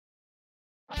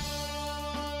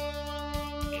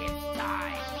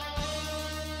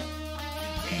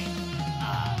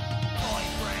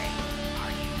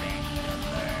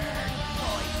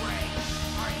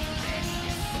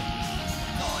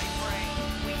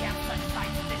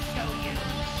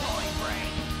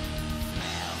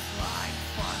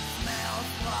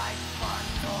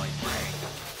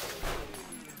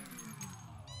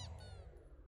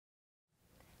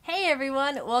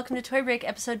everyone, welcome to Toy Break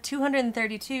episode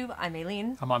 232. I'm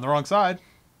Aileen. I'm on the wrong side.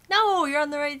 No, you're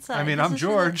on the right side. I mean, I'm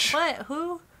George. What?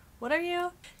 Who? What are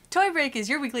you? Toy Break is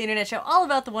your weekly internet show all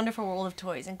about the wonderful world of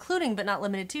toys, including but not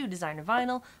limited to designer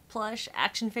vinyl, plush,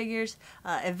 action figures,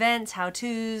 events,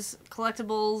 how-tos,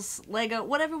 collectibles, Lego,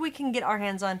 whatever we can get our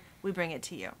hands on, we bring it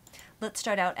to you. Let's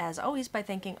start out, as always, by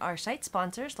thanking our site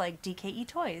sponsors like DKE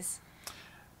Toys,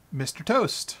 Mr.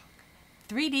 Toast,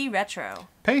 3D Retro,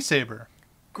 Paysaber,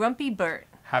 Grumpy Bert,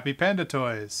 Happy Panda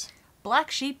Toys,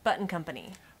 Black Sheep Button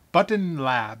Company, Button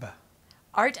Lab,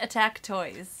 Art Attack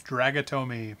Toys,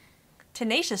 Dragatomi,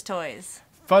 Tenacious Toys,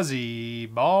 Fuzzy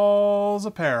Balls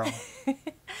Apparel,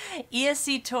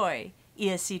 ESC Toy,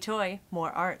 ESC Toy,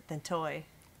 more art than toy.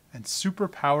 and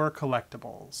Superpower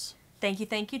Collectibles.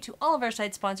 Thank you to all of our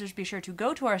site sponsors. Be sure to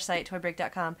go to our site,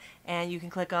 toybreak.com, and you can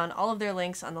click on all of their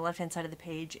links on the left-hand side of the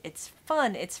page. It's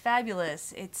fun, it's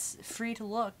fabulous, it's free to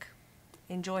look.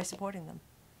 Enjoy supporting them.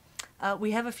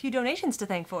 We have a few donations to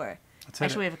thank for.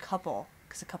 Actually, we have a couple,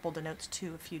 because a couple denotes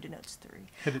two, a few denotes three.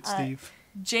 Hit it, Steve.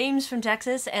 James from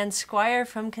Texas and Squire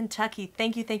from Kentucky.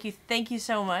 Thank you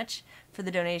so much for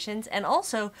the donations. And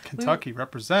also... Kentucky,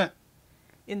 represent.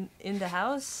 In the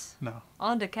house? No.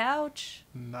 On the couch?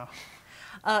 No.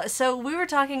 So we were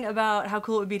talking about how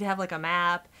cool it would be to have like a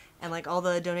map and like all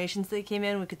the donations that came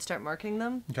in, we could start marketing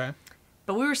them. Okay.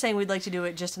 But we were saying we'd like to do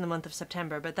it just in the month of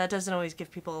September, but that doesn't always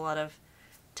give people a lot of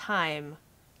time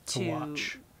to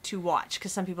watch,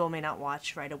 because some people may not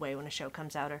watch right away when a show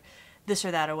comes out or this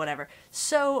or that or whatever.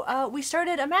 So we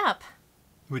started a map.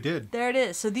 We did. There it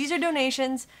is. So these are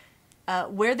donations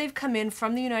where they've come in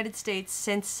from the United States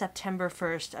since September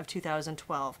 1st of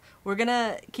 2012. We're going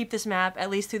to keep this map at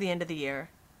least through the end of the year,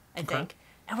 I think.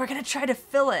 And we're going to try to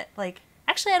fill it. Like,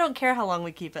 actually, I don't care how long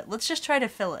we keep it. Let's just try to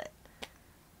fill it.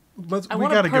 We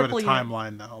got to give it a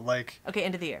timeline, though. Like, okay,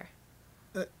 end of the year.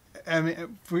 I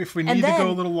mean, if we need to go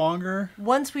a little longer.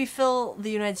 Once we fill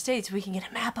the United States, we can get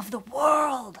a map of the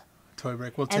world. Toy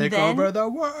Break will take over the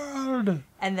world.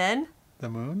 And then? The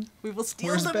moon? We will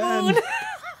steal Where's the Ben? moon.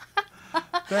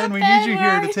 Ben, we need you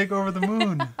here to take over the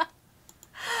moon.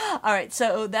 All right,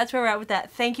 so that's where we're at with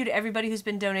that. Thank you to everybody who's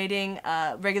been donating.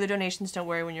 Regular donations, don't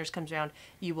worry, when yours comes around,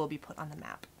 you will be put on the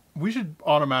map. We should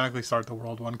automatically start the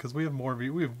world one because we have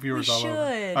we have viewers all over.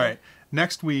 All right,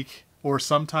 next week or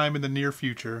sometime in the near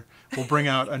future, we'll bring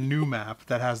out a new map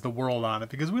that has the world on it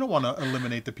because we don't want to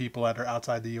eliminate the people that are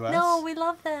outside the U.S. No, we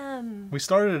love them. We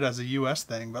started it as a U.S.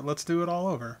 thing, but let's do it all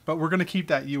over. But we're going to keep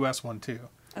that U.S. one too.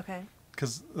 Okay.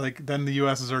 Because like then the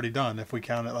U.S. is already done if we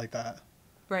count it like that.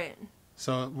 Right.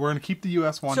 So we're going to keep the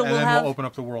U.S. one, and then we'll open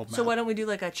up the world map. So why don't we do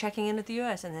like a checking in with the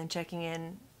U.S. and then checking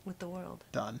in with the world?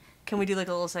 Done. Can we do like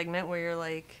a little segment where you're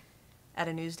like at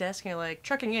a news desk and you're like,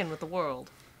 checking in with the world?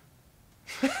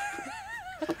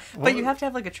 But you have to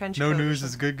have like a trench coat. No news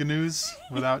is good news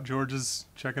without George's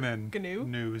checking in. GNU?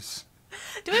 News.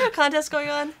 Do we have a contest going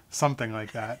on? Something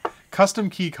like that. Custom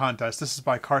Key Contest. This is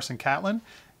by Carson Catlin.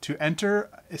 To enter,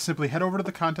 simply head over to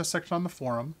the contest section on the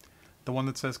forum, the one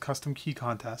that says Custom Key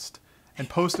Contest, and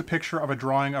post a picture of a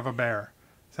drawing of a bear.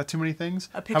 Is that too many things?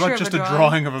 A picture How about of just a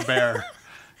drawing of a bear?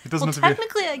 It doesn't have to be.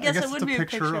 Technically, I guess it would be a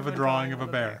picture of a drawing of a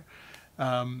bear.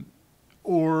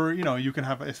 Or, you know, you can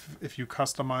have, if you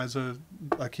customize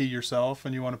a key yourself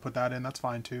and you want to put that in, that's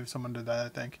fine too. Someone did that, I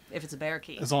think. If it's a bear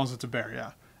key. As long as it's a bear,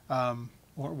 yeah.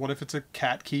 Or what if it's a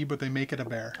cat key, but they make it a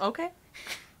bear? Okay.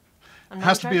 It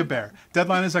has to be a bear.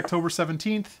 Deadline is October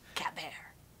 17th. Catbear.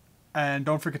 And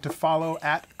don't forget to follow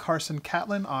at Carson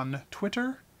Catlin on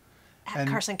Twitter. At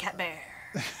Carson Catbear.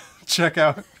 Check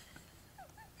out.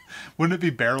 Wouldn't it be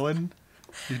Berlin?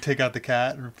 You take out the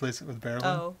cat and replace it with Berlin.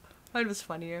 Oh, mine was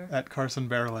funnier. At Carson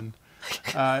Berlin.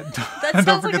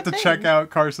 Don't forget to check out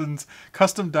Carson's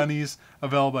custom dunnies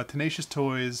available at Tenacious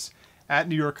Toys at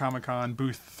New York Comic Con,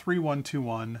 booth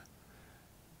 3121.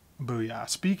 Booyah.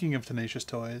 Speaking of Tenacious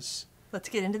Toys, let's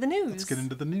get into the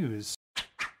news.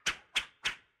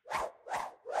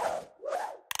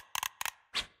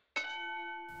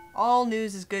 All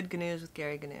news is good GNU with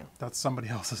Gary GNU. That's somebody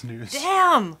else's news.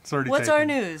 Damn! It's already What's taken. our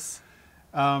news?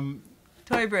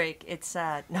 Toy Break. It's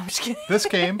sad. No, I'm just kidding. This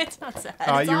game. It's not sad. It's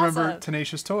awesome. Remember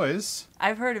Tenacious Toys?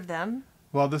 I've heard of them.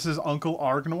 Well, this is Uncle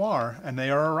Arg Noir, and they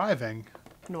are arriving.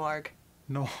 Noirg.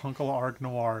 No, Uncle Arg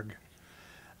Noirg.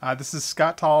 This is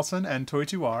Scott Tolson and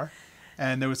Toy2R,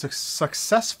 and there was a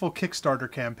successful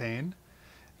Kickstarter campaign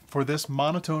for this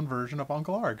monotone version of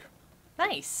Uncle Arg.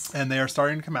 Nice. And they are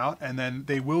starting to come out, and then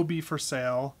they will be for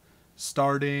sale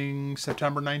starting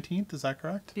September 19th. Is that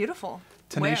correct? Beautiful.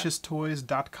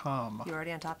 TenaciousToys.com. You're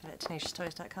already on top of it.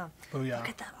 TenaciousToys.com. Oh, yeah. Look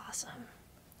at that. Awesome.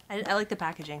 I like the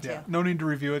packaging too. Yeah, no need to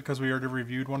review it because we already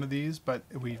reviewed one of these, but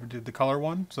we did the color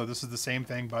one, so this is the same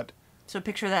thing, but So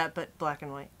picture that, but black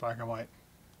and white. black and white.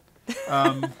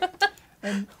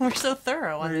 We're so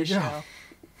thorough on There this you go. show.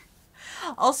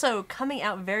 Also, coming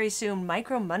out very soon,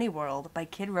 Micro Money World by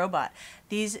Kid Robot.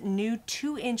 These new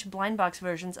 2-inch blind box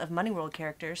versions of Money World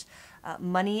characters,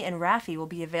 Money and Raffi, will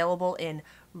be available in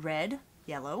red,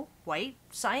 yellow, white,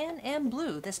 cyan, and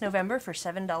blue this November for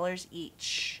 $7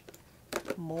 each.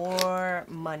 More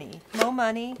money. More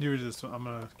money. You were just, I'm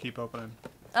going to keep opening.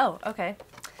 Oh, okay.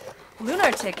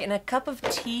 Lunartic in a Cup of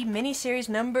Tea miniseries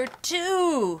number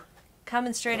 2.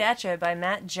 Coming straight at you by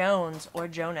Matt Jones, or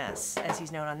Jonas, as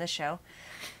he's known on this show.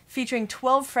 Featuring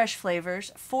 12 fresh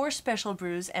flavors, 4 special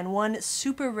brews, and 1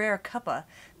 super rare cuppa,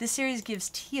 this series gives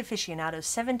tea aficionados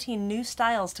 17 new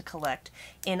styles to collect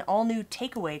in all new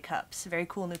takeaway cups. Very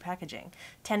cool new packaging.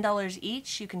 $10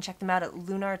 each. You can check them out at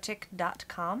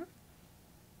lunartic.com.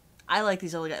 I like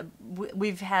these little guys.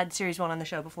 We've had Series 1 on the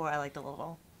show before. I like the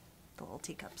little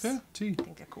teacups. Yeah, tea. I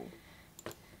think they're cool.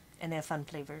 And they have fun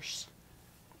flavors.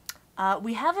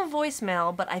 We have a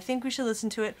voicemail, but I think we should listen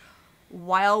to it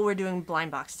while we're doing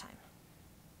blind box time.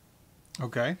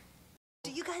 Okay.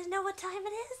 Do you guys know what time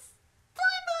it is?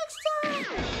 Blind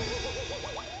box time!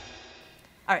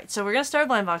 Alright, so we're going to start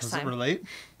blind box Does time. it relate?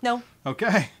 No,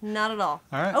 Okay. not at all.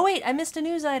 All right. Oh wait, I missed a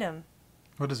news item.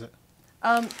 What is it?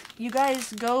 You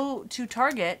guys go to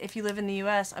Target if you live in the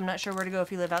U.S. I'm not sure where to go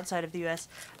if you live outside of the U.S.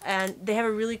 And they have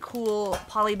a really cool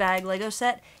polybag Lego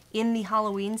set in the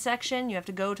Halloween section. You have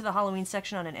to go to the Halloween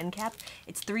section on an end cap.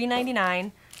 It's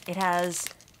 $3.99. It has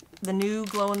the new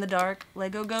glow-in-the-dark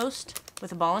Lego Ghost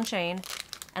with a ball and chain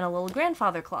and a little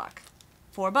grandfather clock.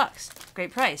 $4.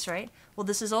 Great price, right? Well,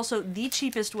 this is also the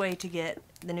cheapest way to get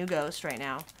the new Ghost right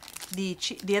now. The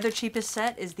other cheapest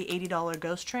set is the $80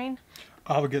 Ghost Train.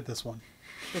 I'll get this one.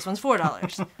 This one's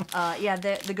 $4. Yeah,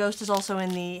 the Ghost is also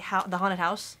in the haunted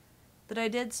house that I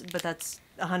did, but that's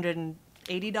 $180.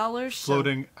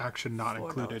 Floating action not $4.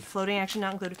 included. Floating action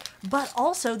not included. But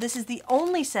also, this is the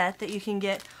only set that you can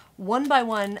get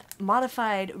 1x1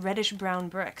 modified reddish brown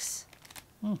bricks.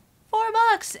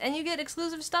 $4, and you get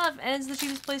exclusive stuff, and it's the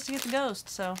cheapest place to get the Ghost.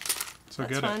 So that's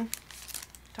get fun. it.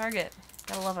 Target.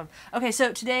 Gotta love them. Okay,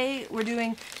 so today we're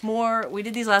doing more. We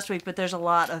did these last week, but there's a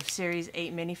lot of Series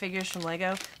 8 minifigures from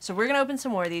Lego. So we're going to open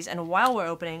some more of these, and while we're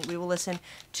opening, we will listen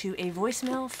to a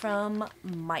voicemail from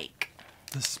Mike.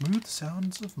 The smooth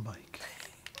sounds of Mike.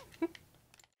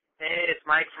 Hey, it's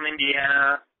Mike from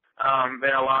Indiana.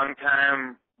 Been a long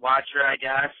time watcher, I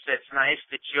guess. It's nice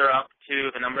that you're up to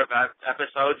the number of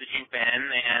episodes that you've been,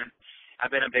 and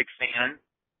I've been a big fan.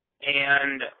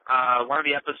 And one of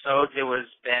the episodes, it was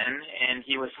Ben, and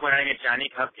he was wearing a Johnny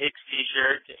Cupcakes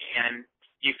t-shirt, and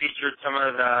you featured some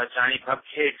of the Johnny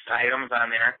Cupcakes items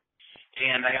on there.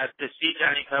 And I got to see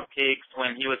Johnny Cupcakes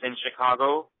when he was in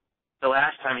Chicago, the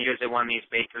last time he was at one of these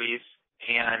bakeries.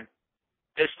 And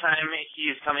this time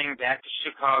he's coming back to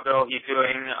Chicago. He's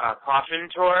doing a coffin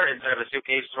tour instead of a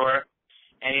suitcase tour,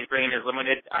 and he's bringing his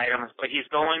limited items. But he's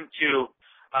going to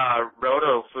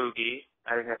Rotofugi,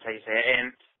 I think that's how you say it,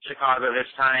 in Chicago this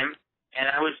time. And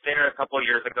I was there a couple of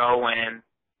years ago when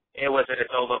it was at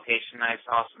its old location. I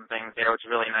saw some things there, which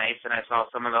was really nice, and I saw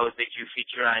some of those that you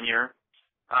feature on your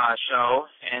show.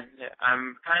 And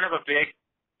I'm kind of a big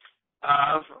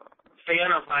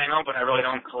fan of vinyl, but I really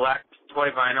don't collect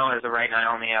toy vinyl. As of right now, I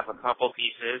only have a couple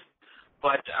pieces.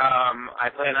 But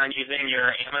I plan on using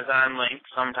your Amazon link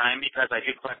sometime because I do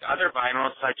collect other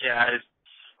vinyls, such as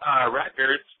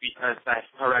records, because I'm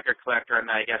a record collector,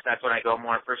 and I guess that's what I go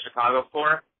more for Chicago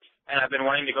for. And I've been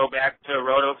wanting to go back to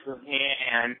Rotofugi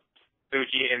and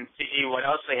Fuji and see what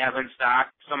else they have in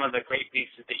stock, some of the great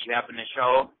pieces that you happen to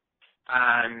show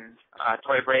on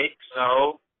Toy Break.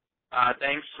 So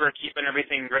thanks for keeping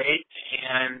everything great,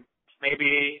 and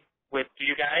maybe with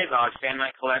you guys I'll expand my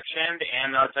collection,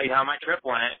 and I'll tell you how my trip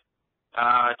went.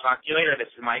 Talk to you later. This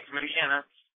is Mike from Indiana.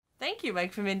 Thank you,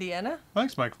 Mike from Indiana.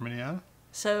 Thanks, Mike from Indiana.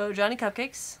 So, Johnny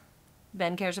Cupcakes.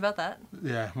 Ben cares about that.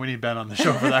 Yeah, we need Ben on the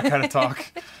show for that kind of talk.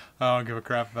 I don't give a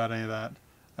crap about any of that.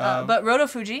 But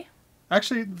Rotofugi.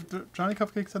 Actually, Johnny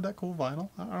Cupcakes had that cool vinyl.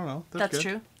 I don't know. That's good.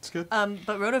 true. It's good.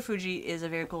 But Rotofugi is a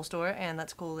very cool store, and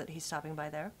that's cool that he's stopping by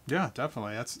there. Yeah,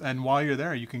 definitely. And while you're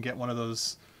there, you can get one of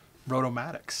those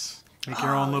Rotomatics. Make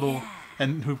your own little... Yeah.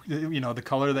 And the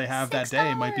color they have that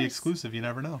day might be $6. exclusive. You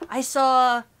never know.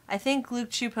 I think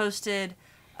Luke Chu posted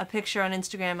a picture on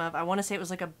Instagram of, I want to say it was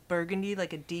like a burgundy,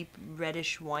 like a deep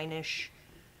reddish, winish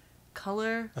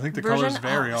color. I think the version. colors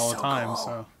vary all the so time. cool.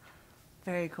 So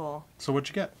Very cool. what'd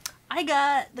you get? I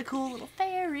got the cool little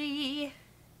fairy.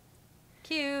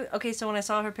 Cute. Okay, so when I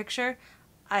saw her picture,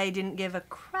 I didn't give a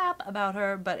crap about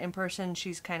her, but in person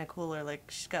she's kind of cooler. Like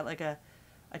she's got like a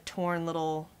torn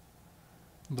little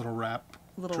wrap.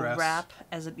 Little wrap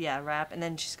wrap, and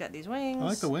then she's got these wings. I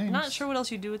like the wings. Not sure what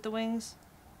else you do with the wings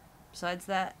besides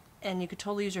that. And you could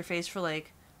totally use her face for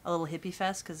like a little hippie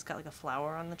fest because it's got like a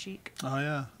flower on the cheek. Oh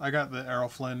yeah, I got the Errol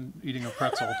Flynn eating a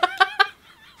pretzel.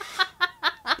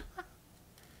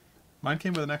 Mine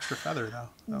came with an extra feather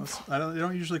though. They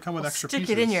don't usually come with extra pieces.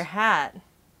 Stick it in your hat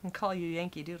and call you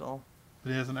Yankee Doodle.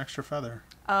 But he has an extra feather.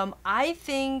 I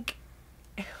think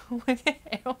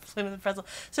Errol Flynn with a pretzel.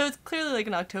 So it's clearly like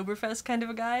an Oktoberfest kind of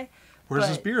a guy. Where's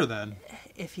his beer then?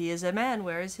 If he is a man,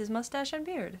 where is his mustache and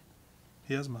beard?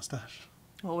 He has a mustache.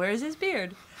 Well, where is his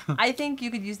beard? I think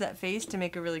you could use that face to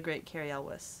make a really great Carrie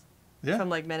Elwes. Yeah. From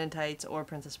like Men in Tights or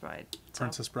Princess Bride.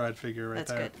 Princess Bride figure right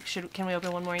there. That's good. Can we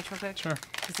open one more each real quick? Sure.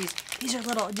 Because these are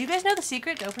little. Do you guys know the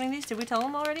secret to opening these? Did we tell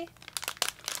them already?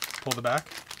 Pull the back.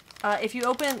 If you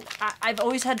open, I've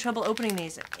always had trouble opening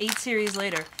these. 8 series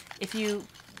later, if you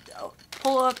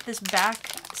pull up this back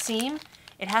seam,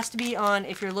 it has to be on,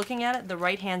 if you're looking at it, the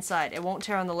right-hand side. It won't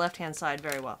tear on the left-hand side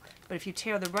very well. But if you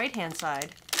tear the right-hand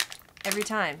side, every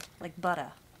time, like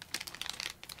butter.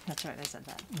 That's right, I said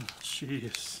that.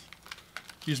 Jeez.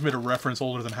 You just made a reference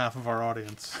older than half of our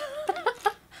audience.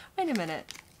 Wait a minute.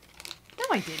 No,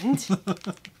 I didn't.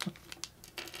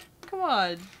 Come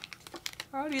on.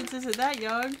 Our audience isn't that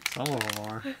young. Some of them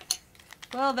are.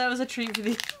 Well, that was a treat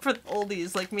for the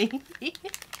oldies like me.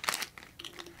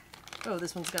 Oh,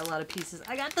 this one's got a lot of pieces.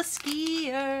 I got the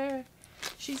skier.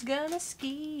 She's gonna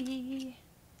ski.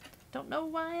 Don't know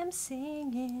why I'm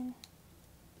singing.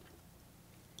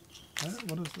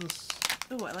 What is this?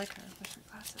 Ooh, I like her. Where's her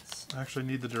glasses? I actually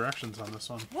need the directions on this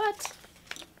one. What?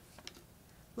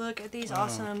 Look at these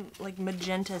awesome, like,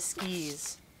 magenta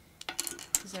skis.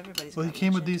 Because everybody's Well, he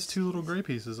came with these 2 little gray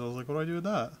pieces. I was like, what do I do with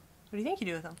that? What do you think you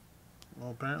do with them?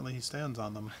 Well, apparently he stands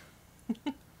on them.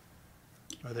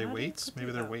 Are they weights?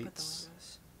 Maybe they're weights.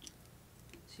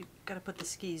 So you've got to put the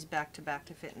skis back to back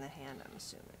to fit in the hand, I'm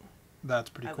assuming. That's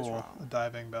pretty I was cool. wrong. A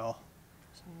diving bell.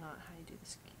 So not how you do the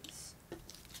skis.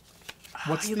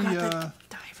 What's you the got the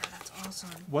diver? That's awesome.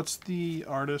 What's the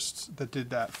artist that did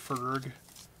that Ferg?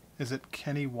 Is it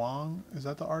Kenny Wong? Is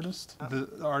that the artist? Oh.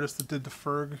 The artist that did the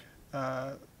Ferg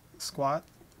squat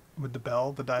with the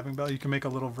bell, the diving bell? You can make a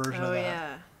little version of that. Oh,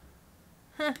 yeah.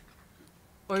 Huh.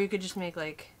 Or you could just make,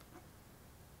 like,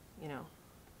 you know,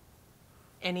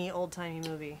 any old-timey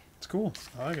movie. It's cool.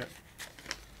 I like it.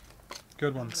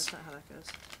 Good ones. That's not how that goes.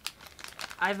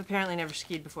 I've apparently never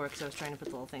skied before because I was trying to put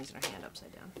the little things in her hand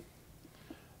upside down.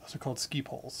 Those are called ski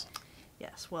poles.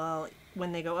 Yes, well,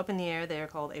 when they go up in the air, they are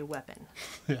called a weapon.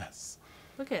 Yes.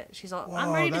 Look at it. She's all, Whoa,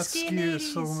 I'm ready to that ski skier in the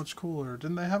is so 80s. much cooler.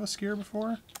 Didn't they have a skier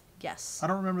before? Yes. I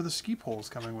don't remember the ski poles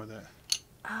coming with it.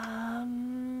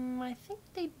 I think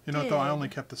they did. You know, though, I only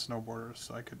kept the snowboarders,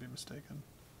 so I could be mistaken.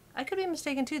 I could be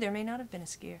mistaken, too. There may not have been a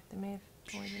skier. There may have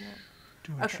only been that.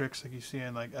 Doing tricks like you see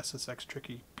in, like, SSX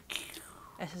Tricky.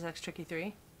 SSX Tricky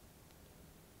 3?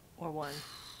 Or 1?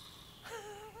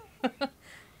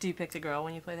 Do you pick the girl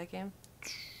when you play that game?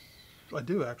 I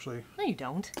do, actually. No, you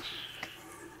don't.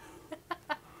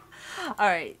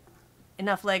 Alright.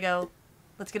 Enough Lego.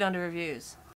 Let's get on to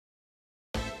reviews.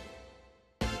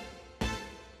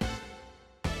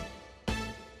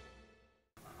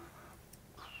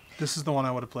 This is the one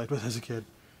I would have played with as a kid.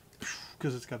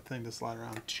 Because it's got a thing to slide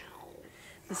around.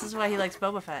 This is why he likes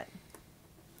Boba Fett.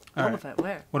 All Boba right. Fett,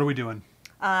 where? What are we doing?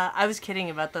 I was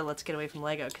kidding about the let's get away from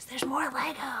Lego, because there's more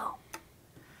Lego!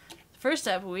 First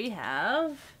up, we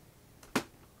have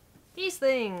these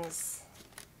things.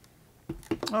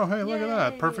 Oh, hey, look at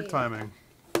that. Yay. Perfect timing.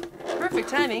 Perfect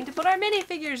timing to put our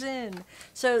minifigures in.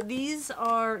 So these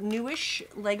are newish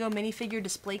Lego minifigure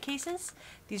display cases.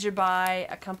 These are by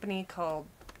a company called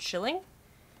Schilling.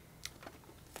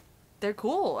 They're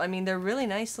cool. I mean, they're really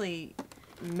nicely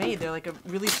made. They're like a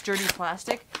really sturdy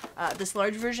plastic. This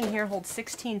large version here holds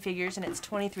 16 figures and it's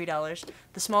 $23.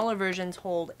 The smaller versions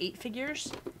hold 8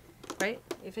 figures. Right?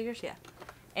 8 figures? Yeah.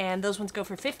 And those ones go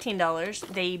for $15.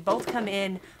 They both come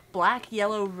in black,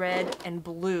 yellow, red, and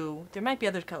blue. There might be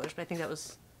other colors, but I think that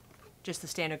was just the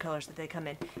standard colors that they come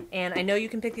in. And I know you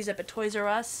can pick these up at Toys R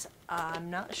Us. I'm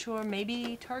not sure.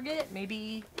 Maybe Target?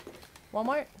 Maybe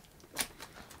Walmart?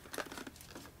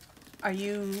 Do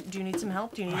you need some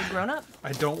help? Do you need a grown-up?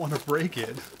 I don't want to break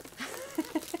it.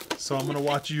 So I'm going to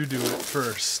watch you do it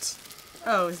first.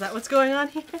 Oh, is that what's going on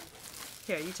here?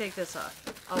 Here, you take this off.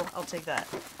 I'll take that.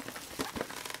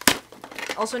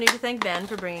 Also need to thank Ben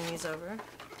for bringing these over.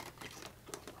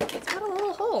 It's got a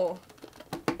little hole.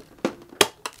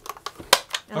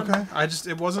 Okay. I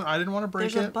didn't want to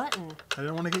break it. There's a button. I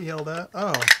didn't want to get yelled at.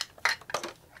 Oh.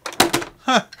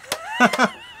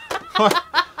 What?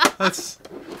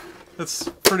 That's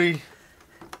pretty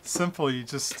simple. You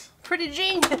just Pretty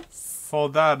genius.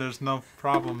 fold that. There's no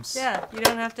problems. Yeah, you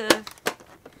don't have to.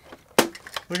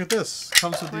 Look at this.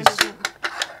 Comes with Mine these doesn't.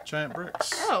 giant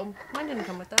bricks. Oh, mine didn't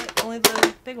come with that. Only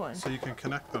the big one. So you can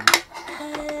connect them.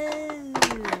 Oh.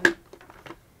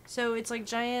 So it's like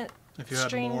giant If you had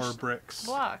strange more bricks.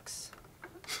 blocks.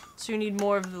 So you need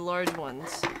more of the large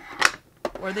ones.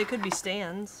 Or they could be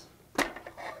stands.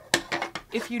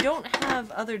 If you don't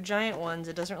have other giant ones,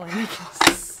 it doesn't really make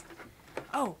sense.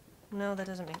 Oh, no, that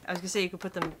doesn't make... I was going to say you could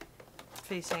put them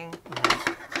facing...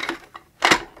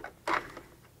 That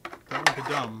would be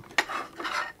dumb.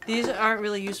 These aren't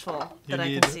really useful that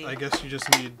I can see. I guess you just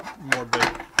need more big.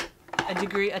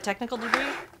 A technical degree?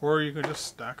 Or you could just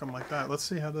stack them like that. Let's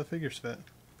see how the figures fit.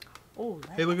 Oh,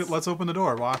 Hey, let's open the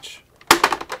door. Watch.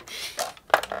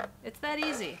 It's that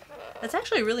easy. That's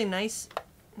actually a really nicely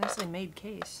made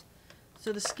case.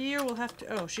 So the skier will have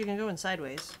to... Oh, she can go in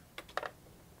sideways.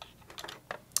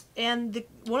 And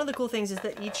one of the cool things is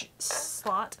that each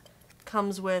slot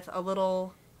comes with a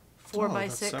little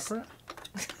 4x6... separate?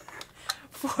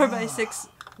 4x6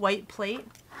 white plate.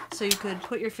 So you could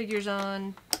put your figures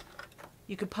on,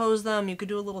 you could pose them, you could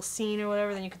do a little scene or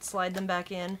whatever, then you could slide them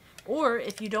back in. Or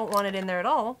if you don't want it in there at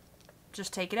all,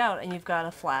 just take it out and you've got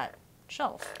a flat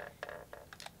shelf.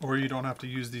 Or you don't have to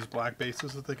use these black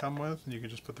bases that they come with, and you can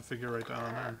just put the figure right down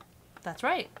on there. That's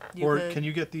right. Can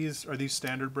you get these? Are these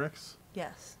standard bricks?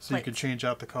 Yes. So you could change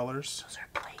out the colors. Those are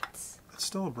plates. It's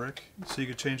still a brick, so you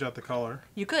could change out the color.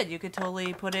 You could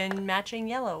totally put in matching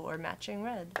yellow or matching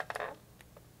red.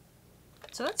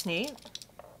 So that's neat.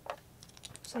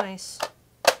 It's a nice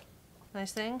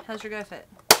thing. How's your guy fit?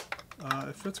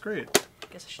 It fits great.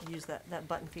 I guess I should use that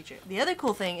button feature. The other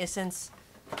cool thing is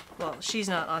well, she's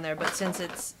not on there, but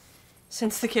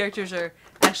since the characters are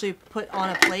actually put on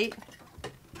a plate,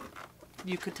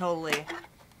 you could totally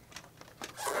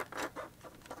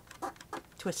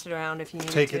twist it around if you need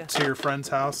to. Take it to your friend's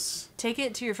house. Take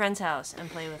it to your friend's house and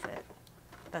play with it.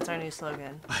 That's our new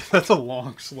slogan. That's a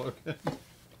long slogan.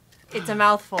 It's a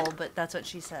mouthful, but that's what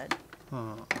she said.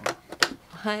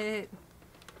 Alright,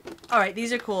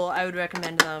 these are cool. I would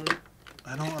recommend them.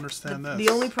 I don't understand this. The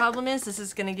only problem is this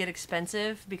is going to get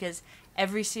expensive because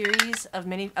every series of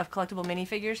collectible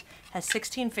minifigures has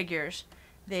 16 figures.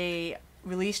 They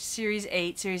released Series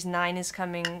 8. Series 9 is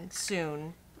coming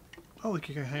soon. Oh, look,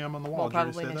 you can hang them on the wall. Well,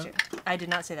 Did you probably say next that? year. I did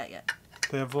not say that yet.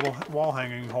 They have little wall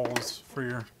hanging holes for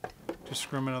your to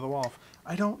screw them into the wall.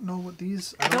 I don't know what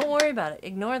these... Don't worry about it.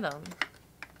 Ignore them.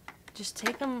 Just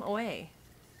take them away.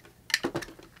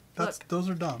 Those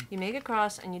are dumb. You make a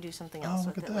cross and you do something else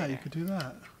with it. Oh, look at that. Later. You could do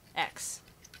that. X.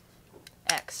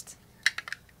 X'd.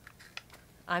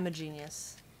 I'm a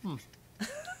genius.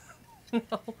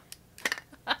 No.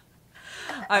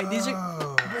 Alright, these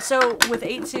are... So, with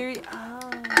 8 series... Oh.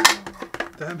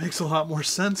 That makes a lot more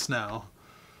sense now.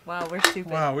 Wow, we're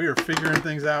stupid. Wow, we are figuring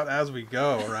things out as we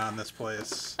go around this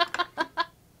place.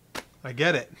 I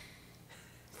get it.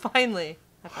 Finally.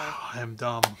 I am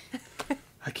dumb.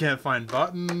 I can't find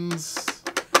buttons.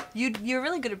 You're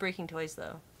really good at breaking toys,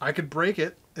 though. I could break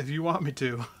it if you want me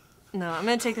to. No, I'm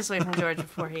going to take this away from George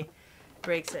before he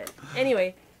breaks it.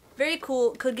 Anyway, very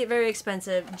cool. Could get very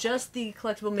expensive. Just the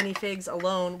collectible minifigs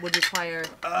alone would require...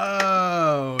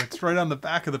 Oh, it's right on the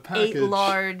back of the package.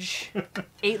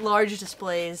 8 large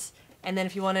displays. And then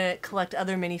if you want to collect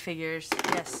other minifigures,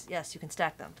 yes, you can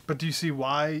stack them. But do you see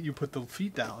why you put the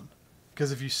feet down?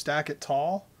 Because if you stack it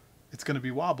tall, it's going to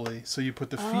be wobbly. So you put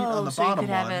the feet on the bottom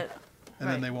one, and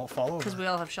then they won't fall over. Because we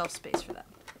all have shelf space for that.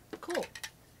 Cool.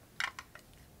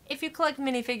 If you collect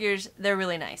minifigures, they're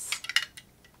really nice.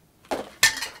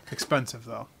 Expensive,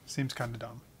 though. Seems kind of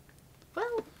dumb.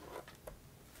 Well,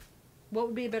 what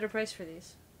would be a better price for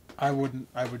these? I wouldn't.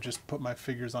 I would just put my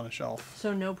figures on a shelf.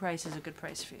 So no price is a good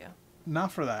price for you?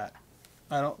 Not for that.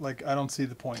 I don't see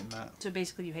the point in that. So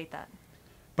basically you hate that?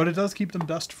 But it does keep them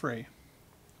dust-free.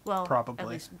 Well, probably. at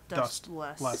least dust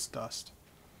less. Less dust.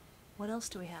 What else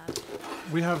do we have?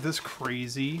 We have this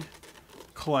crazy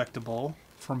collectible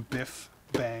from Biff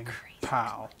Bang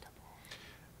Pow.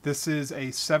 This is a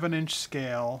 7-inch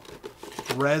scale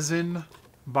resin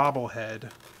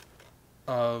bobblehead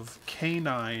of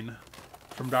K-9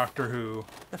 from Doctor Who.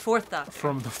 The 4th Doctor.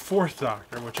 From the 4th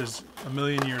Doctor, which is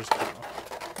 1,000,000 years ago.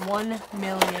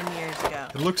 1,000,000 years ago.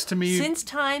 It looks to me... Since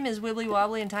time is wibbly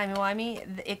wobbly and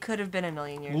timey-wimey, it could have been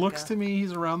 1,000,000 years ago. Looks to me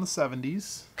he's around the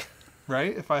 70s,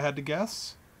 right? If I had to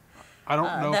guess. I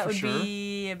don't know that for would sure.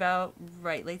 be about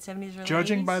late 70s, early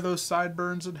Judging 80s? by those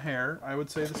sideburns and hair, I would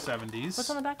say the 70s. What's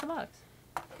on the back of the box?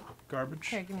 Garbage.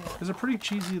 Here, give me that. It's a pretty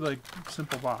cheesy, like,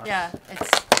 simple box. Yeah,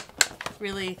 it's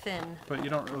really thin. But you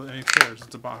don't really, who cares?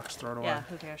 It's a box. Throw it away. Yeah,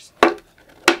 who cares?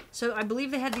 So I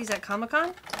believe they had these at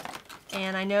Comic-Con,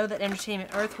 and I know that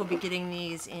Entertainment Earth will be getting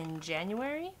these in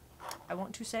January. I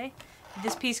want to say.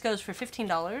 This piece goes for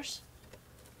 $15.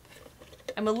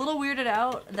 I'm a little weirded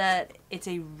out that it's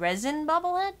a resin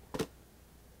bobblehead.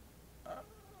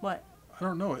 What? I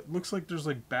don't know. It looks like there's,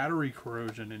 like, battery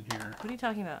corrosion in here. What are you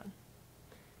talking about?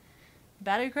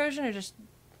 Battery corrosion or just...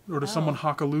 Or does someone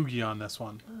hock a loogie on this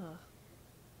one? Ugh.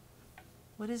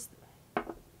 What is...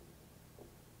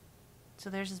 So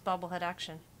there's his bobblehead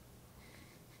action.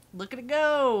 Look at it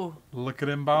go! Look at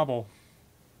him bobble.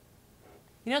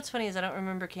 You know what's funny is I don't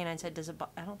remember K-9's head does it...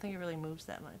 I don't think it really moves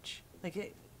that much. Like,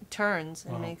 it turns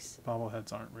and makes...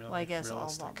 Bobbleheads aren't really Well, I guess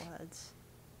realistic. all bobbleheads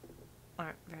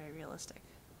aren't very realistic.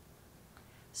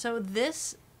 So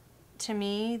this, to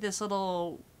me, this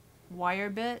little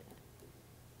wire bit,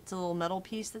 it's a little metal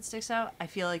piece that sticks out. I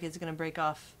feel like it's going to break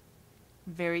off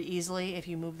very easily if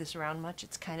you move this around much.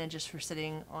 It's kind of just for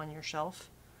sitting on your shelf.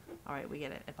 All right, we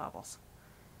get it. It bobbles.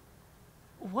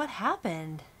 What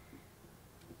happened?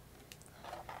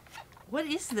 What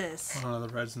is this? I don't know,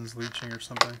 the resin's leaching or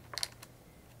something.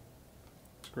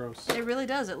 It's gross. It really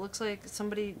does. It looks like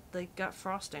somebody like got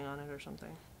frosting on it or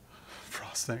something.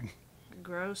 Frosting.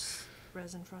 Gross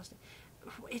resin frosting.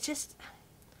 It just...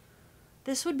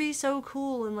 This would be so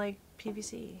cool in, like,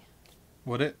 PVC.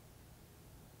 Would it?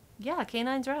 Yeah,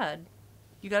 K-9's rad.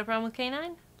 You got a problem with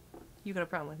K-9? You got a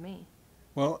problem with me.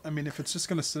 Well, I mean, if it's just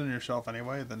going to sit on your shelf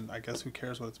anyway, then I guess who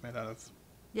cares what it's made out of?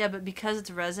 Yeah, but because it's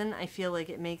resin, I feel like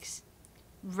it makes...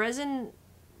 Resin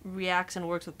reacts and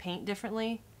works with paint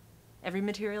differently. Every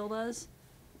material does.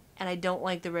 And I don't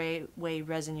like the way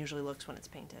resin usually looks when it's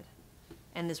painted.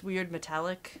 And this weird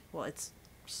metallic, well, it's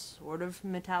sort of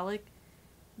metallic,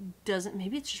 doesn't...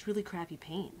 Maybe it's just really crappy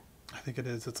paint. I think it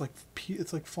is. It's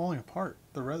like falling apart.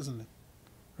 The resin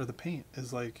or the paint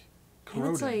is like corroding.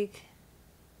 And it's like...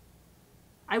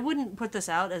 I wouldn't put this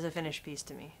out as a finished piece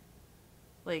to me.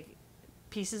 Like,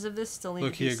 pieces of this still need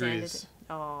Look, to be he agrees. sanded.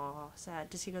 Oh, sad.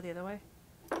 Does he go the other way?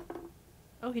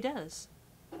 Oh, he does.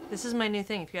 This is my new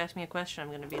thing. If you ask me a question, I'm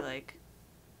going to be like,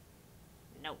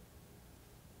 no.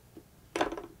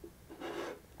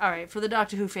 Alright, for the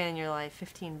Doctor Who fan in your life,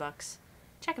 $15.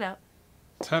 Check it out.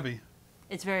 It's heavy.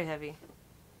 It's very heavy.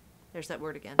 There's that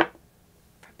word again.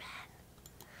 For Ben.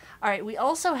 Alright, we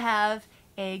also have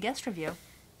a guest review.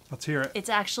 Let's hear it. It's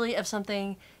actually of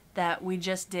something that we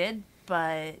just did,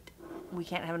 but we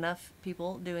can't have enough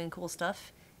people doing cool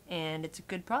stuff, and it's a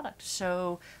good product.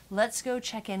 So let's go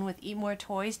check in with Eat More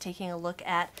Toys, taking a look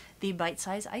at the Bite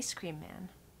Size Ice Cream Man.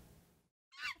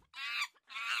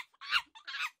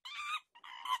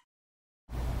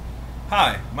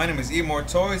 Hi, my name is Eat More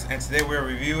Toys, and today we're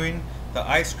reviewing the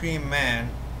Ice Cream Man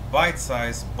Bite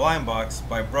Size Blind Box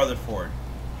by Brotherford.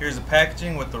 Here's the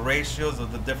packaging with the ratios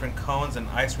of the different cones and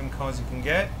ice cream cones you can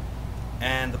get.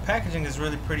 And the packaging is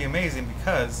really pretty amazing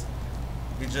because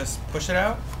you just push it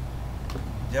out,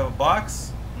 you have a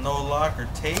box, no lock or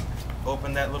tape,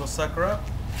 open that little sucker up,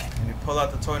 and you pull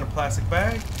out the toy in a plastic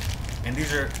bag. And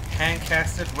these are hand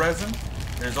casted resin.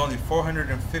 There's only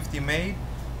 450 made.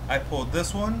 I pulled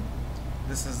this one.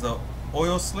 This is the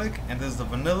oil slick, and this is the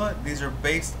vanilla. These are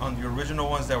based on the original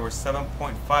ones that were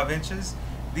 7.5 inches.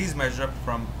 These measure up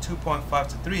from 2.5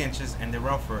 to 3 inches, and they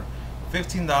run for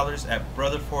 $15 at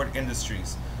Brotherford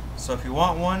Industries. So if you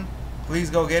want one, please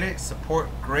go get it. Support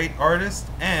great artists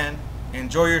and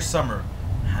enjoy your summer.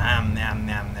 Ham nam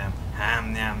nam nam.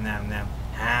 Ham nam nam nam.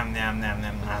 Ham nam nam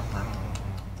nam nam.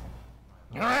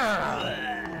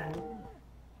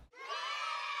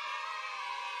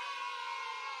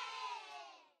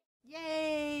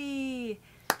 Yay!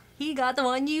 He got the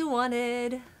one you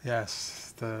wanted.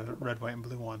 Yes, the red, white, and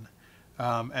blue one.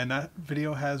 And that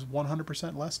video has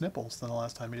 100% less nipples than the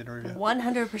last time you did a review.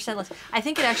 100% less. I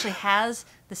think it actually has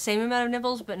the same amount of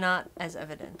nipples, but not as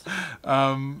evident. Thank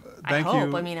I hope.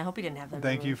 you. I mean, I hope he didn't have them.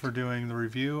 Thank you for doing the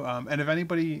review. And if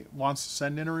anybody wants to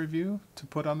send in a review to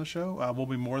put on the show, we'll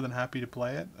be more than happy to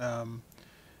play it.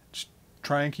 Just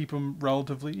try and keep them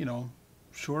relatively,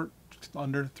 short,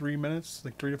 under 3 minutes,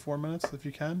 like 3 to 4 minutes if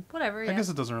you can. Whatever, yeah. I guess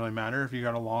it doesn't really matter if you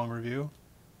got a long review.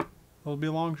 It'll be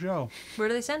a long show. Where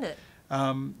do they send it?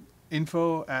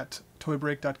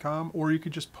 Info@toybreak.com, or you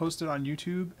could just post it on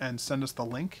YouTube and send us the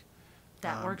link.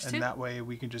 That works too. And that way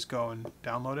we can just go and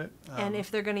download it. And if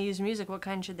they're going to use music, what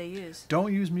kind should they use?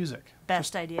 Don't use music.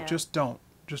 Best idea. Just don't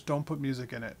put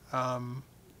music in it.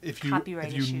 if you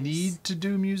copyright issues. need to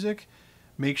do music,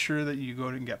 make sure that you go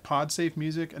and get pod-safe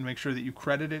music and make sure that you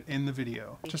credit it in the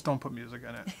video. Just don't put music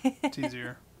in it. It's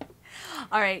easier.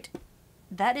 All right.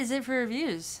 That is it for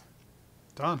reviews.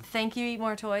 Done. Thank you, Eat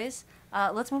More Toys.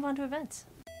 Let's move on to events.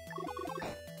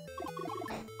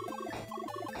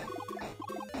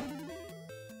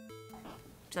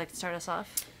 Would you like to start us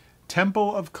off?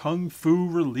 Temple of Kung Fu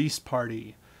release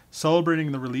party.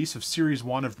 Celebrating the release of Series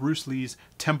 1 of Bruce Lee's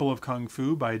Temple of Kung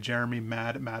Fu by Jeremy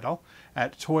Mad Maddell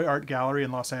at Toy Art Gallery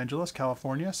in Los Angeles,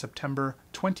 California, September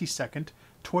 22nd,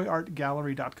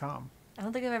 toyartgallery.com. I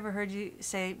don't think I've ever heard you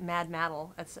say Mad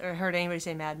Maddell, or heard anybody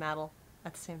say Mad Maddell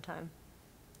at the same time.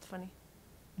 It's funny.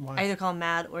 Why? I either call him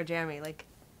Mad or Jeremy, like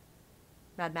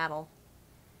Mad Maddell.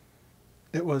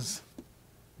 It was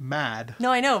mad.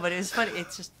 No, I know, but it was funny. It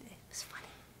was funny.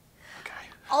 Okay.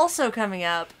 Also coming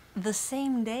up, the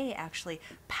same day, actually,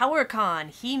 PowerCon,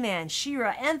 He-Man,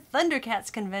 She-Ra, and Thundercats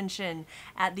convention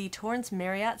at the Torrance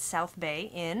Marriott South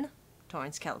Bay in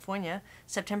Torrance, California,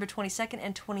 September 22nd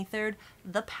and 23rd,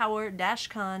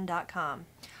 thepower-con.com.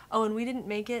 Oh, and we didn't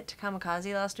make it to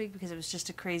Kamikaze last week because it was just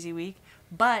a crazy week,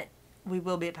 but we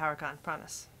will be at PowerCon,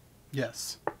 promise.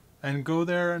 Yes. And go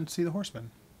there and see the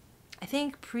Horsemen. I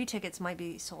think pre-tickets might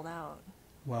be sold out.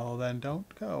 Well, then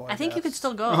don't go. I think you could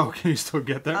still go. Oh, can you still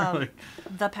get there?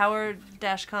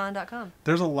 Thepower-con.com.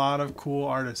 There's a lot of cool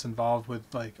artists involved with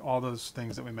like all those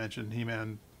things that we mentioned: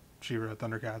 He-Man, She-Ra,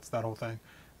 Thundercats, that whole thing.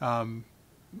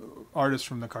 Artists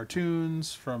from the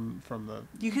cartoons, from the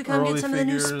you could come early get some of the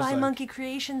new figures, Spy like, Monkey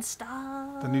creation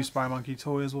stuff. The new Spy Monkey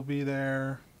toys will be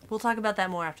there. We'll talk about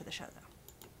that more after the show, though.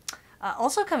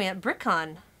 Also coming up,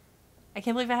 BrickCon. I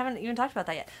can't believe I haven't even talked about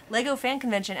that yet. Lego Fan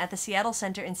Convention at the Seattle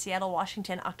Center in Seattle,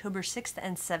 Washington, October 6th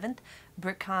and 7th,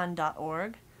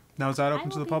 brickcon.org. Now, is that open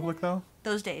to the public, though?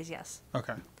 Those days, yes.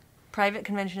 Okay. Private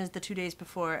convention is the 2 days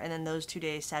before, and then those 2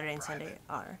 days, Saturday and Sunday,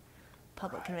 are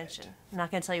public convention. I'm not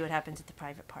going to tell you what happens at the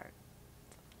private part.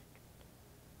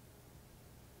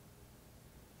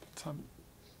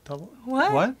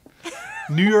 What?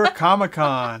 New York Comic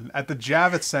Con at the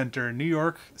Javits Center, New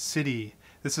York City.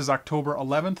 This is October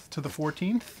 11th to the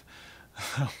 14th.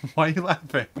 Why are you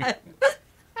laughing?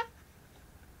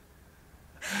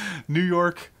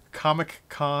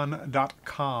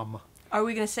 NewYorkComicCon.com. Are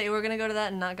we going to say we're going to go to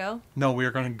that and not go? No, we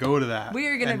are going to go to that. We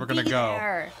are going to be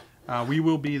there. We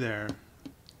will be there.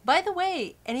 By the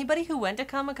way, anybody who went to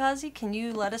Kamikaze, can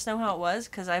you let us know how it was?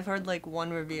 Because I've heard like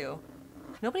one review.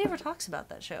 Nobody ever talks about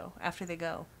that show after they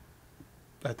go.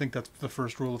 I think that's the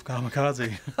first rule of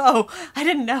Kamikaze. Oh, I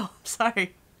didn't know. I'm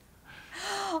sorry.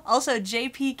 Also,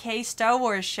 JPK Star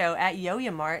Wars show at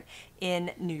Yo-Yo Mart in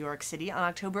New York City on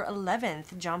October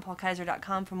 11th.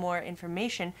 JohnPaulKaiser.com for more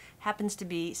information. Happens to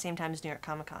be same time as New York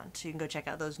Comic Con, so you can go check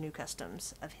out those new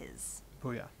customs of his.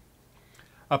 Oh, yeah.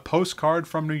 A postcard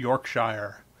from New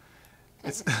Yorkshire.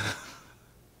 It's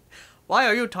Why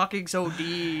are you talking so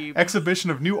deep?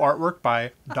 Exhibition of new artwork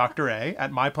by Dr. A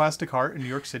at My Plastic Heart in New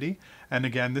York City. And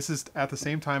again, this is at the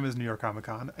same time as New York Comic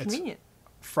Con. It's Convenient.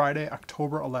 Friday,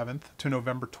 October 11th to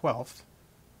November 12th.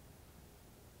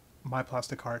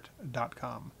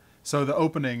 MyPlasticHeart.com. So the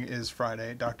opening is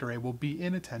Friday. Dr. A will be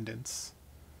in attendance.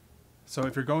 So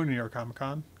if you're going to New York Comic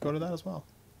Con, go to that as well.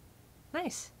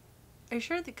 Nice. Are you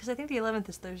sure? Because I think the 11th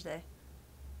is Thursday.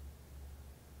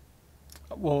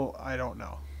 Well, I don't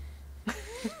know.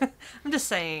 I'm just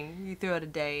saying, you threw out a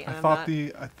day. And I thought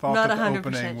that the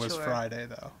opening was sure. Friday,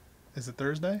 though. Is it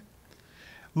Thursday?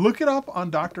 Look it up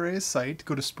on Dr. A's site.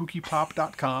 Go to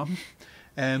spookypop.com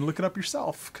and look it up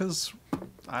yourself, because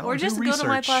I don't Or just do go research. to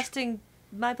My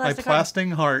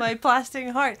Plastic Heart. My Plastic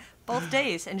Heart. Both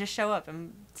days, and just show up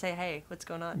and say, hey, what's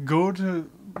going on? Go to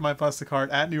My Plastic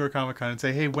Heart at New York Comic Con and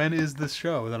say, hey, when is this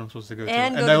show that I'm supposed to go to?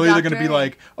 And And go they're to either Dr. going to be A.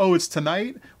 like, oh, it's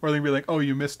tonight, or they're going to be like, oh,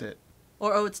 you missed it.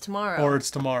 Or, oh, it's tomorrow. Or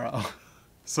it's tomorrow.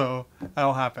 So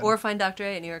that'll happen. Or find Dr.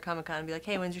 A at New York Comic Con and be like,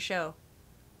 hey, when's your show?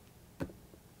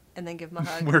 And then give him a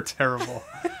hug. We're terrible.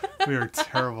 We are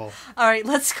terrible. All right,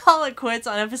 let's call it quits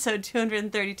on episode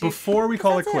 232. Before we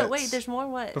call it quits. Wait, there's more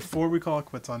what? Before we call it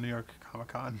quits on New York Comic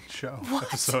Con show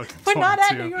episode. We're not at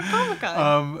 22. New York Comic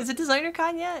Con. Is it Designer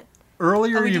Con yet?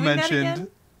 Earlier Are we you doing that mentioned, again?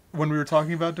 when we were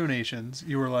talking about donations,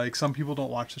 you were like, some people don't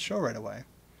watch the show right away.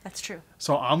 That's true.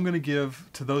 So I'm going to give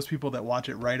to those people that watch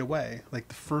it right away, like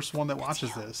the first one that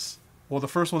watches this. Well, the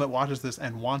first one that watches this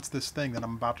and wants this thing that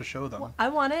I'm about to show them. I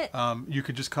want it. You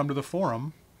could just come to the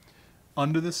forum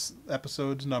under this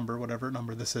episode's number, whatever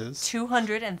number this is,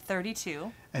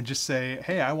 232, and just say,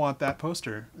 "Hey, I want that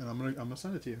poster," and I'm gonna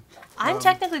send it to you. I'm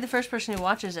technically the first person who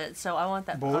watches it, so I want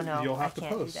that. Well, oh no, you'll have I to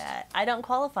can't post. do that. I don't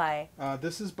qualify.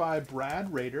 This is by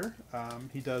Brad Rader.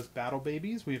 He does Battle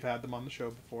Babies. We've had them on the show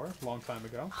before, a long time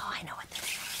ago. Oh, I know what this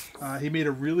is. He made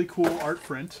a really cool art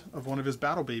print of one of his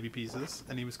Battle Baby pieces,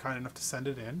 and he was kind enough to send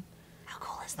it in. How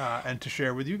cool is that? And to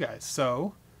share with you guys.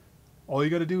 So, all you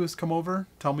got to do is come over,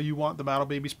 tell me you want the Battle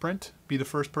Babies print, be the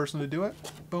first person to do it,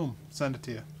 boom, send it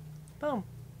to you. Boom.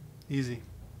 Easy.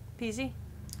 Peasy.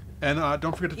 And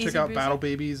don't forget to check Easy out breezy. Battle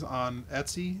Babies on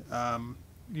Etsy.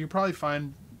 You can probably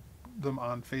find them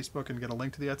on Facebook and get a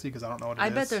link to the Etsy because I don't know what it is. I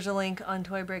bet there's a link on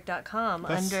toybreak.com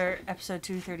under episode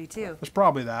 232. There's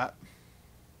probably that.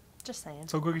 Just saying.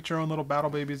 So go get your own little Battle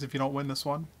Babies if you don't win this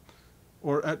one.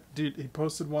 Or, dude, he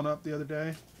posted one up the other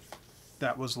day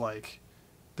that was like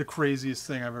the craziest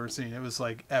thing I've ever seen. It was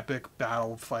like epic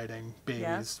battle fighting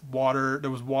babies. Yeah. Water,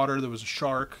 there was a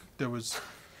shark, there was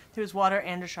water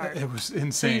and a shark. It was So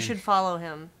insane. you should follow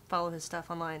him. Follow his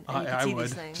stuff online. And you can I see would,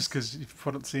 these things. just because if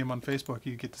you see him on Facebook,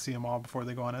 you get to see them all before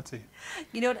they go on Etsy.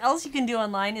 You know what else you can do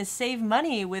online is save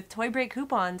money with Toy Break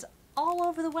coupons all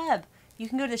over the web. You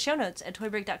can go to the show notes at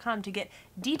toybreak.com to get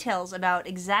details about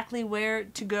exactly where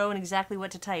to go and exactly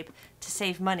what to type to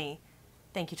save money.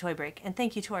 Thank you, Toy Break, and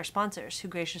thank you to our sponsors who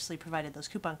graciously provided those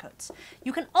coupon codes.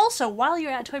 You can also, while you're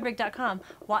at toybreak.com,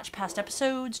 watch past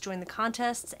episodes, join the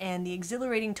contests, and the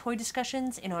exhilarating toy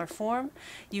discussions in our forum.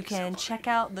 You can check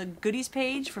out the goodies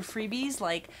page for freebies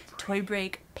like Toy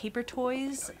Break paper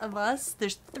toys of us.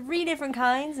 There's 3 different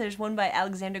kinds. There's one by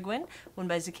Alexander Gwynn, one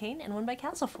by Zucane, and one by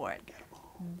Castlefort.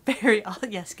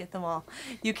 Yes, get them all.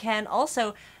 You can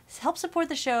also help support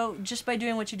the show just by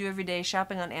doing what you do every day,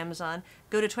 shopping on Amazon.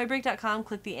 Go to toybreak.com,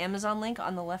 click the Amazon link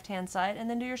on the left-hand side, and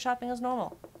then do your shopping as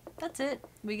normal. That's it.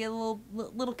 We get a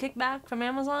little kickback from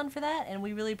Amazon for that, and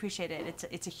we really appreciate it.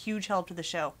 It's a huge help to the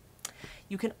show.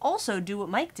 You can also do what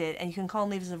Mike did, and you can call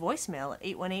and leave us a voicemail at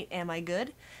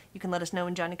 818-AM-I-GOOD. You can let us know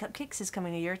when Johnny Cupcakes is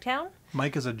coming to your town.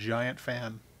 Mike is a giant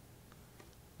fan.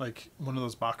 Like one of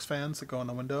those box fans that go on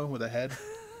the window with a head.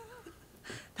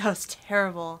 That was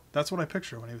terrible. That's what I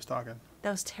picture when he was talking.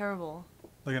 That was terrible.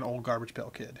 Like an old garbage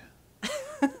pail kid.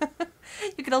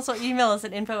 You can also email us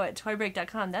at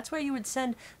info@toybreak.com. That's where you would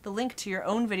send the link to your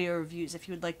own video reviews if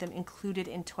you would like them included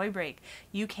in Toy Break.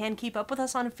 You can keep up with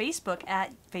us on Facebook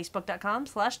at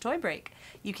facebook.com/toybreak.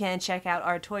 You can check out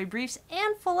our toy briefs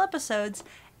and full episodes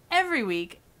every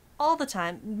week, all the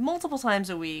time, multiple times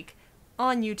a week,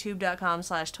 on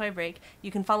youtube.com/toybreak.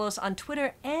 You can follow us on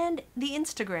Twitter and the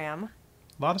Instagram.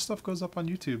 A lot of stuff goes up on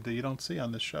YouTube that you don't see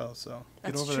on this show, so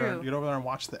get That's over true. there. Get over there and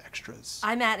watch the extras.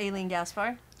 I'm at Aileen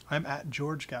Gaspar. I'm at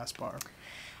George Gaspar.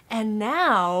 And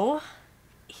now,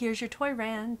 here's your toy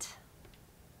rant.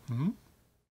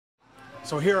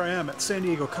 So here I am at San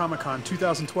Diego Comic-Con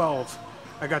 2012.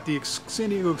 I got the San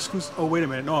Diego exclusive. Oh, wait a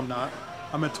minute. No, I'm not.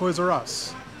 I'm at Toys R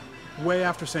Us. Way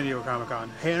after San Diego Comic-Con.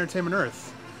 Hey, Entertainment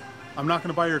Earth. I'm not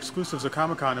going to buy your exclusives at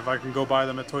Comic-Con if I can go buy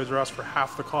them at Toys R Us for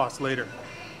half the cost later.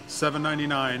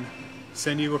 $7.99.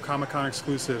 San Diego Comic-Con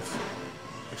exclusive.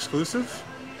 Exclusive?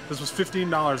 This was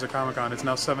 $15 at Comic-Con. It's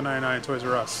now $7.99 at Toys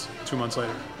R Us 2 months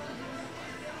later.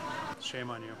 Shame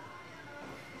on you.